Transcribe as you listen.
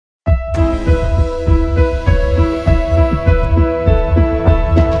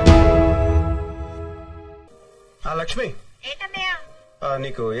లక్ష్మి, ఏంటన్నయ్య?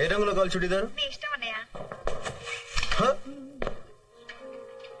 నీకు ఏ రంగులో కావాలి చుడీదారు? నీ ఇష్టం అన్నయ్య.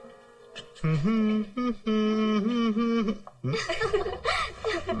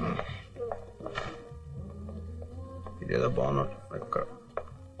 ఇదేదో బాగున్నట్టు ఎక్కడ.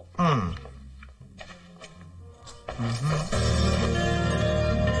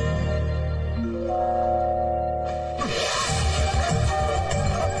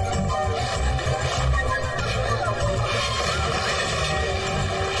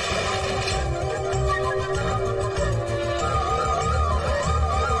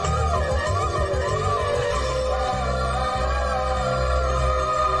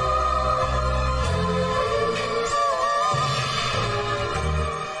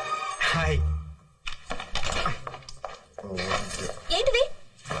 ఏంటిది?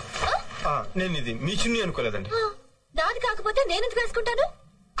 నేను ఇది మీ చున్నీ అనుకోలేదండి. నాది కాకపోతే నేను ఎందుకు వేసుకుంటాను?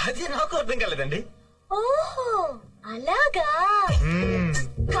 అది నాకు అర్థం కాలేదండి. ఓహో అలాగా.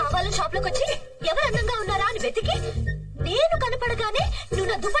 కావాలని షాప్ లోకి వచ్చి ఎవరు అందంగా ఉన్నారా అని వెతికి నేను కనపడగానే నువ్వు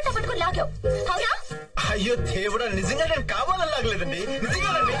నా దుపట్టా పట్టుకుని లాగావు, అవునా? అయ్యో దేవుడా, నిజంగా నేను కావాలని లాగలేదండి.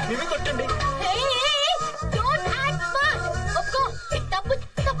 నిజంగానండి, మేమే కొట్టండి. తప్పు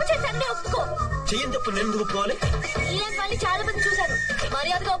తప్పు చేశాను, ఒప్పుకో. చెయ్యని తప్పు నేను ఒప్పుకోవాలి? ఇలాంటి వాళ్ళని చాలా మంది చూశాను.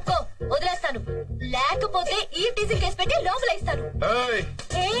 మర్యాదగా ఒప్పుకో, వదిలేస్తాను. లేకపోతే ఈ టీజింగ్ కేసు పెట్టి లోపల ఇస్తాను.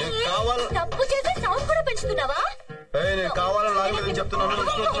 తప్పు చేస్తే సౌండ్ కూడా పెంచుతున్నావా? నేను కావాలని లాగలేదని చెప్తున్నాను.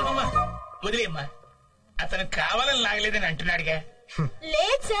 వదిలేమ్మా, అతను కావాలని లాగలేదని అంటున్నాడుగా.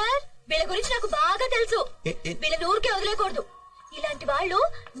 లేదు సార్, వీళ్ళ గురించి నాకు బాగా తెలుసు. వీళ్ళని ఊరికే వదిలేకూడదు. ఇలాంటి వాళ్ళు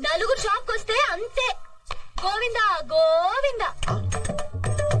నలుగురు షాప్ వస్తే అంతే, గోవిందా గోవిందా.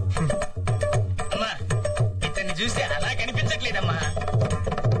 అమ్మా, ఇతన్ని చూస్తే అలా కనిపించట్లేదమ్మా.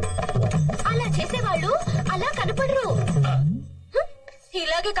 అలా చేసేవాళ్ళు అలా కనపడరు,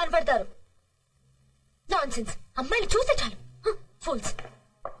 ఇలాగే కనపడతారు. నాన్సెన్స్. అమ్మాయిని చూస్తే చాలు, ఫూల్స్.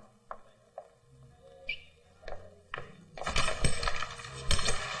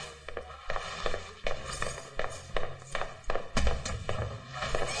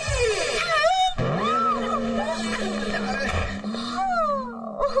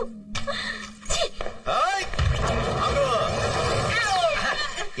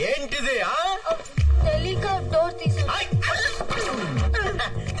 ఏంటిది? తెలియక డోర్ తీసు.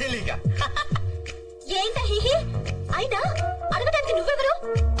 తెలియక ఏంటా హిహి? అయినా అడగడానికి నువ్వెవరు?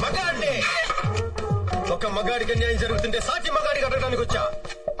 మగాడిని. ఒక మగాడికి అన్యాయం జరుగుతుంటే సాటి మగాడికి అడగడానికి వచ్చా.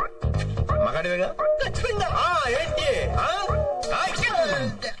 మగాడివేగా? ఏంటి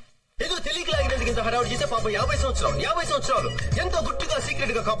ఏదో తెలియక లాగినందుకు ఇంత హడావుడి చేసే పాప 50 సంవత్సరాలు ఎంతో గుట్టుగా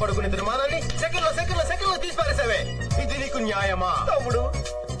సీక్రెట్ గా కాపాడుకునే మానాన్ని సెకండ్ లో తీసి పారేసావే. ఇది నీకు న్యాయమా? తమ్ముడు,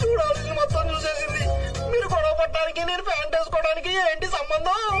 చూడాల్సింది మొత్తం చూసేసింది. మీరు గొడవ పట్టడానికి నేను ప్యాంట్ వేసుకోవడానికి ఏంటి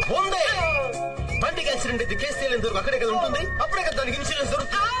సంబంధం? ఉంది. బండికి యాక్సిడెంట్ అయితే కేసు తేలేంత వరకు అక్కడే కదా ఉంటుంది. అప్పుడే కదా దానికి ఇన్సూరెన్స్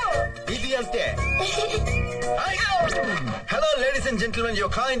దొరుకుతుంది. ఇది అంతే. Hello ladies and gentlemen,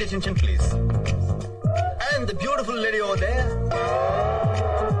 your kind attention please. And the beautiful lady over there.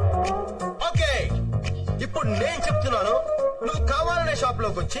 Okay, ఇప్పుడు నేను చెప్తున్నాను. నువ్వు కావాలనే షాప్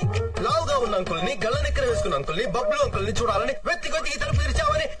లోకి వచ్చి లావుగా ఉన్న అంకుల్ని, గల్లనెక్కర వేసుకున్న అంకుల్ని, బబ్లు అంకుల్ని చూడాలని వెతికి తలుపు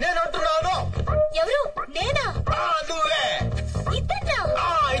తెరిచావని నేను అంటున్నాను. ఎవరు? నేనా? నువ్వే.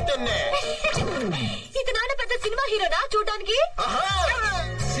 ఇతన్నే. ఇతను నాన్న పెద్ద సినిమా హీరోనా చూడడానికి?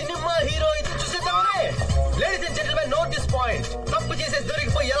 సినిమా హీరో ఇది చూసేద్దామని. Ladies and gentlemen, note this point. తప్పు చేసేసి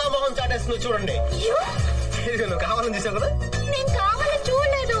దొరికిపోయి ఎలా మొహం చాటేస్తుందో చూడండి. నువ్వు కావాలని చూసావు కదా? నేను కావాలని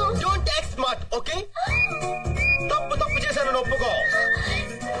చూడలేదు. Don't act smart, okay? తప్పు చేశాను, ఒప్పుకో.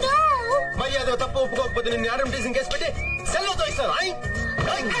 మర్యాద తప్పు ఒప్పుకోకపోతే నిన్ను యాడమ్ టీజింగ్ కేసు పెట్టి సెల్లతో ఇస్తాను.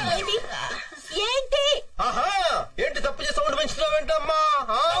 ఏంటి? ఏంటి తప్పు చేసి సౌండ్ పెంచుతున్నావేంటమ్మా?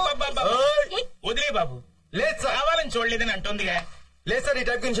 వదిలే బాబు. లేదు సార్, కావాలని చూడలేదని అంటుందిగా. లేదు సార్, ఈ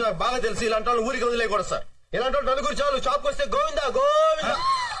టైప్ గురించి నాకు బాగా తెలుసు. ఇలాంటి వాళ్ళు ఊరికి వదిలేకూడదు సార్. ఇలాంటి వాళ్ళు నలుగురు చాలు. షాప్కి వస్తే గోవిందా గోవిందా.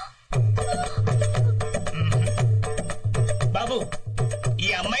 బాబు, ఈ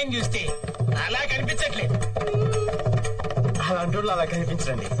అమ్మాయిని చూస్తే అలా కనిపించట్లేదు. అలాంటి వాళ్ళు అలా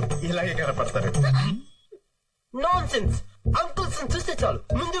కనిపించండి, ఇలాగే కనపడతారు. Non sense. అంకుల్స్ చూస్తే చాలు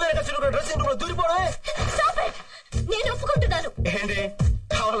ముందు వెనక చిన్న డ్రెస్సింగ్ రూమ్ లో దూరిపోవడమే. నేను ఒప్పుకుంటున్నాను. ఏంటి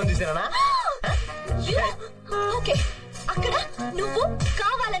కావాలని చూసానా? ఓకే, అక్కడ నువ్వు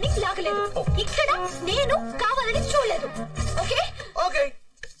కావాలని లాగలేదు, ఇక్కడ నేను కావాలని చూడలేదు. ఓకే ఓకే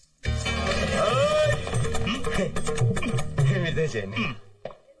చేయండి.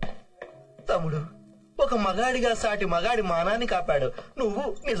 తమ్ముడు, ఒక మగాడిగా సాటి మగాడి మానాన్ని కాపాడు. నువ్వు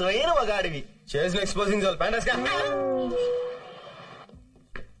నిజమైన మగాడివి. చేసిన ఎక్స్పోజింగ్ చాలు. ప్యాంటస్ గా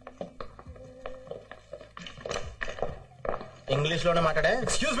ఇంగ్లీష్ లోనే మాట్లాడే.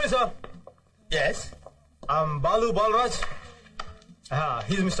 Excuse me sir. Yes, Balu Balraj.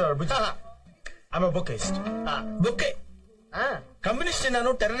 He's mister Bujji. I'm a బుకిస్ట్. Bouquet communist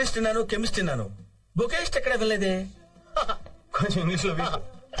అన్నాను, టెర్రరిస్ట్ అన్నాను, కెమిస్ట్ అన్నాను. బొకేస్ట్ ఎక్కడ వెళ్ళలేదే. కొంచెం ఇంగ్లీష్ లో వీక్.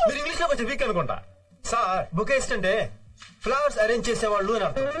 మీరు ఇంగ్లీష్ లో కొంచెం వీక్ అనుకుంటా. సార్ బుకిస్ట్ అంటే ఫ్లవర్స్ అరేంజ్ చేసేవాళ్ళు అని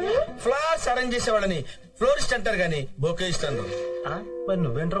అర్థం. ఫ్లవర్స్ అరేంజ్ చేసేవాళ్ళని ఫ్లోరిస్ట్ అంటారు గాని బొకేస్ట్ అన్నారు. మరి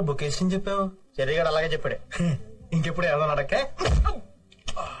నువ్వేంట్రో బుకిస్ట్ అని చెప్పావు? చెరిగాడు అలాగే చెప్పాడే. ఇంకెప్పుడు ఏదో అడక్కే.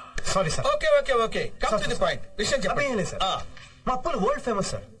 Sorry sir. Okay okay okay come to the point. విషయం చెప్పండి సార్. మా అప్పులు వరల్డ్ ఫేమస్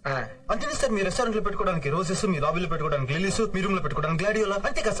సార్. అంతే సార్. మీ రెస్టారెంట్ లో పెట్టుకోవడానికి రోజెస్, మీ లాబీలో పెట్టుకోవడానికి లిలీస్, మీ రూమ్ లో పెట్టుకోవడానికి గ్లాడియోలా,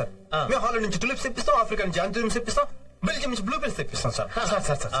 అంతే కదా సార్. మేము హాలండ్ నుంచి టులిప్స్ తెప్పిస్తాం, ఆఫ్రికా నుంచి ఆంథోరియం తెప్పిస్తాం, బెల్జియం నుంచి blue bells తెప్పిస్తాం sir. Sir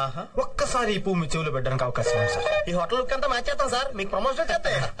sir sir ఒక్కసారి ఈ పువ్వు మీ చెవులో పెట్టడానికి అవకాశం ఉంది సార్. ఈ హోటల్ అంతా మార్చేస్తాం సార్. మీకు ప్రమోషన్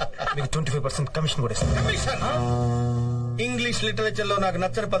చేస్తాయి. మీకు 25% కమిషన్ కూడా ఇస్తాం. కమిషన్. ఇంగ్లీష్ లిటరేచర్ లో నాకు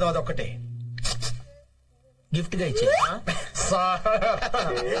నచ్చని పదం అదొక్కటే. గిఫ్ట్ గా ఇచ్చే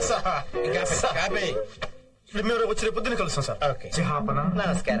మేము వచ్చి రేపు పొద్దున్న కలుస్తాం సార్. ఓకే. జహాపన.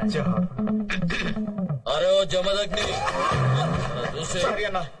 నమస్కారం. అరే జమదగ్ని సరే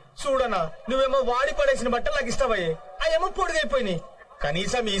అన్న. చూడన్నా, నువ్వేమో వాడి పడేసిన బట్టలు నాకు ఇస్తావయ్యే, అవేమో పొడిగైపోయినాయి.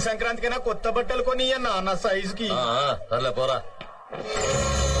 కనీసం ఈ సంక్రాంతికైనా కొత్త బట్టలు కొని అన్న నా సైజ్ కి. పోరా.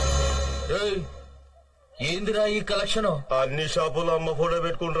 ఏందిరా ఈ కలెక్షన్? అన్ని షాపులో అమ్మ ఫోటో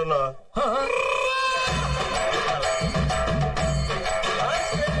పెట్టుకుంటున్నా.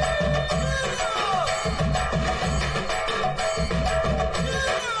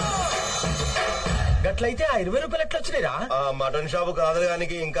 గట్లయితే ఆ 20 రూపాయలు ఎట్లా వచ్చినాయిరా? ఆ మటన్ షాపు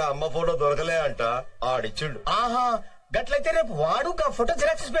కాదడానికి ఇంకా అమ్మ ఫోటో దొరకలే అంట, ఆడిచ్చిండు. ఆహా, గట్లయితే రేపు వాడు ఆ ఫోటో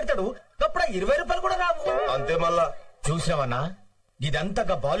జిరాక్స్ పెడతాడు, అప్పుడు 20 రూపాయలు కూడా రావు. అంతే మళ్ళా. చూసినావన్నా,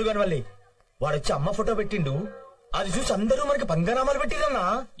 ఇదంతా బాలుగాని వల్లే. వాడొచ్చి అమ్మ ఫోటో పెట్టిండు, అది చూసి అందరూ మనకి పంగనామాలు పెట్టిరన్నా.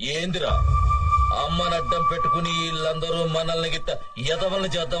 ఏందిరా అమ్మని అడ్డం పెట్టుకుని వీళ్ళందరూ మనల్ని గిట్ట ఎదవల్ని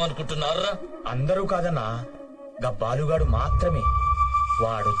చేద్దాం అనుకుంటున్నారా? అందరూ కాదన్నా, గా బాలుగాడు మాత్రమే.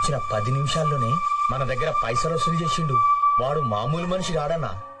 వాడొచ్చిన 10 నిమిషాల్లోనే మన దగ్గర పైసలు వసూలు చేసిండు. వాడు మామూలు మనిషి కాడన్నా,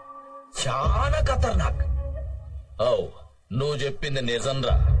 చాలా ఖతర్నాక్. నువ్వు చెప్పింది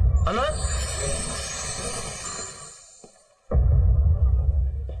నిజంరా అన్నా?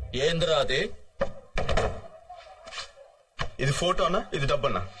 ఏంద్రా అది? ఇది ఫోటో అన్నా, ఇది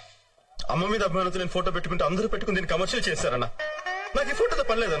డబ్బన్నా. అమ్మ మీద అభిమానంతో నేను ఫోటో పెట్టుకుంటే అందరూ పెట్టుకుని దీన్ని కమర్షియల్ చేశారన్నా. నాకు ఈ ఫోటోతో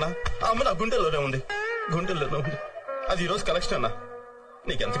పని లేదన్నా. ఆ అమ్మ నా గుండెల్లోనే ఉంది, గుండెల్లోనే ఉంది. అది ఈ రోజు కలెక్షన్ అన్నా.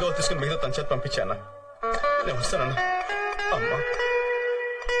 నీకు ఎంత కావాలి తీసుకుని మిగతా తన చేతి పంపించానా? నేను వస్తానన్నా. అమ్మా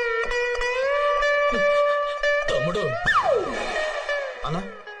తమ్ముడు అన్నా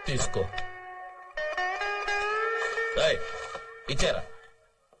తీసుకో. ఇచ్చారా?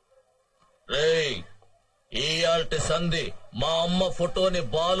 రేయ్, ఇయాల్టి సంధి మా అమ్మ ఫోటోని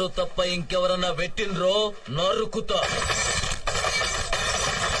బాలు తప్ప ఇంకెవరన్నా పెట్టినరో నరుకుతా.